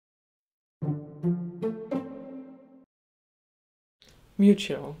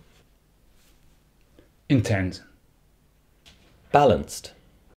Mutual. Intent. Balanced.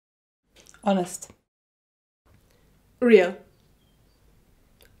 Honest. Real.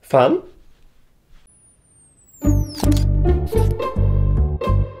 Fun.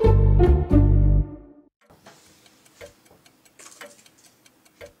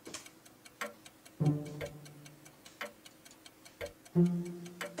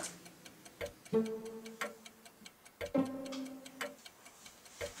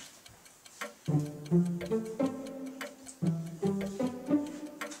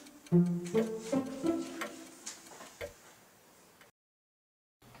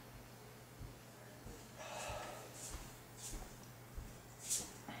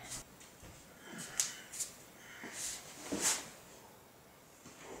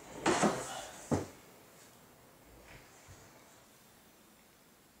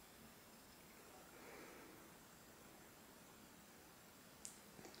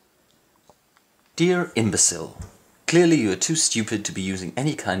 Dear imbecile, clearly you are too stupid to be using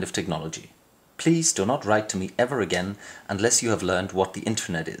any kind of technology. Please do not write to me ever again unless you have learned what the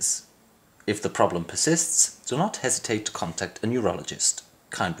internet is. If the problem persists, do not hesitate to contact a neurologist.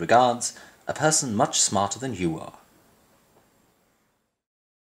 Kind regards, a person much smarter than you are.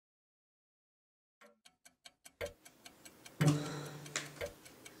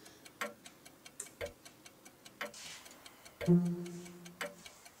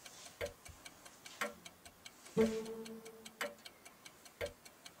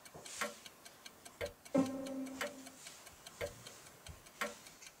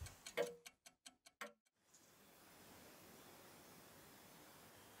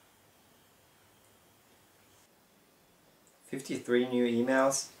 "53 new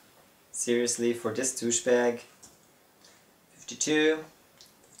emails? Seriously, for this douchebag? 52,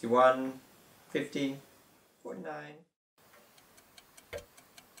 51, 50, 49.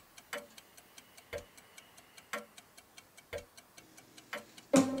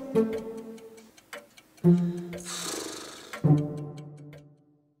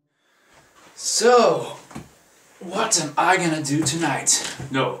 So, what am I gonna do tonight?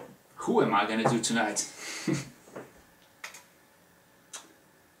 No, who am I gonna do tonight?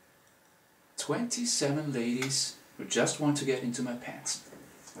 27 ladies who just want to get into my pants.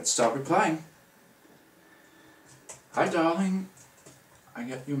 Let's start replying. Hi darling, I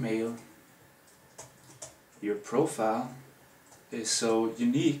got your mail. Your profile is so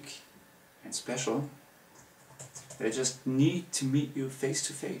unique and special that I just need to meet you face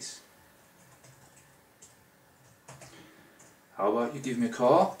to face. How about you give me a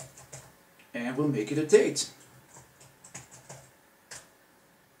call and we'll make it a date.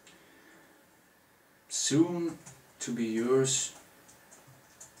 Soon to be yours,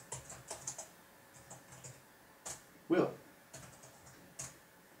 Will.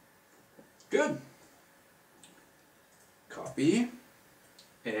 Good. Copy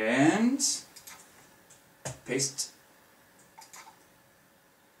and paste.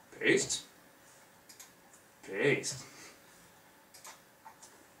 Paste. Paste.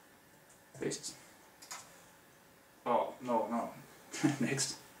 Paste. Oh, no.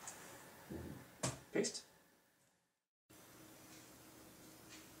 Next. Paste.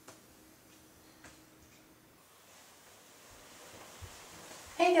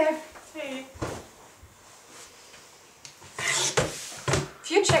 Hey there. Hey. Have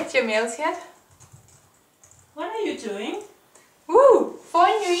you checked your mails yet? What are you doing? Woo! 4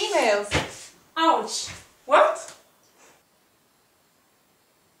 new emails. Ouch. What?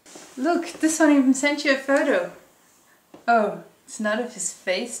 Look, this one even sent you a photo. Oh, it's not of his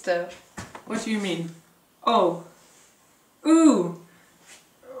face though. What do you mean? Oh. Ooh.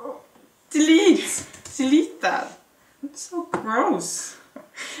 Delete. Delete that. It's so gross.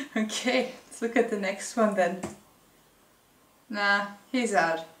 Okay, let's look at the next one then. Nah, he's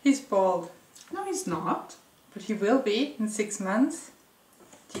out. He's bald. No, he's not. But he will be in 6 months.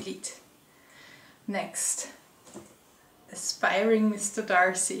 Delete. Next. Aspiring Mr.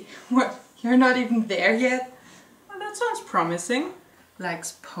 Darcy. What? You're not even there yet? Well, that sounds promising.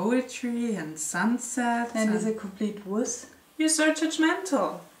 Likes poetry and sunsets. And is a complete wuss? You're so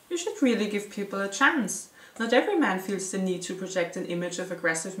judgmental. You should really give people a chance. Not every man feels the need to project an image of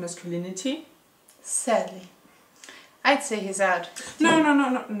aggressive masculinity. Sadly. I'd say he's out.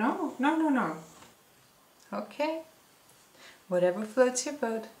 No. Okay. Whatever floats your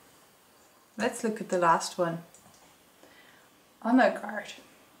boat. Let's look at the last one. Honor guard.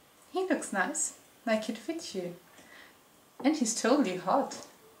 He looks nice. Like he'd fit you. And he's totally hot.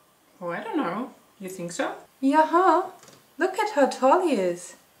 Oh, I don't know. You think so? Yeah, huh? Look at how tall he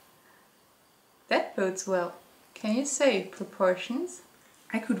is. That bodes well. Can you say proportions?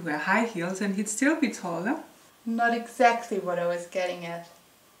 I could wear high heels and he'd still be taller. Not exactly what I was getting at.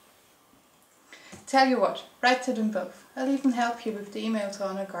 Tell you what, write to them both. I'll even help you with the email to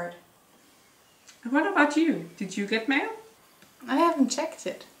Honor Guard. And what about you? Did you get mail? I haven't checked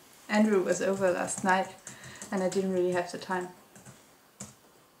it. Andrew was over last night and I didn't really have the time.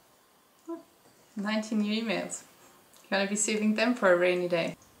 19 new emails. Gonna be saving them for a rainy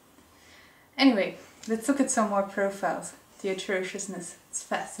day. Anyway, let's look at some more profiles. The atrociousness, it's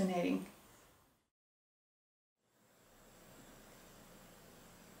fascinating.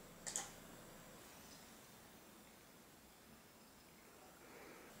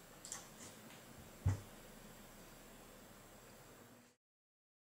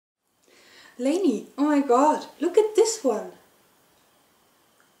 Lainey, oh my god, look at this one!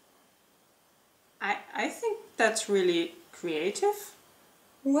 I think that's really creative.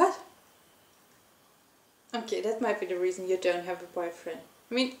 What? Okay, that might be the reason you don't have a boyfriend.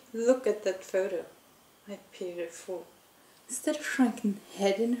 I mean, look at that photo. I pity the fool. Is that a shrunken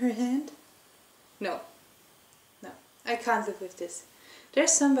head in her hand? No. No, I can't live with this.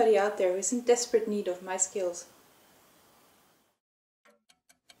 There's somebody out there who's in desperate need of my skills.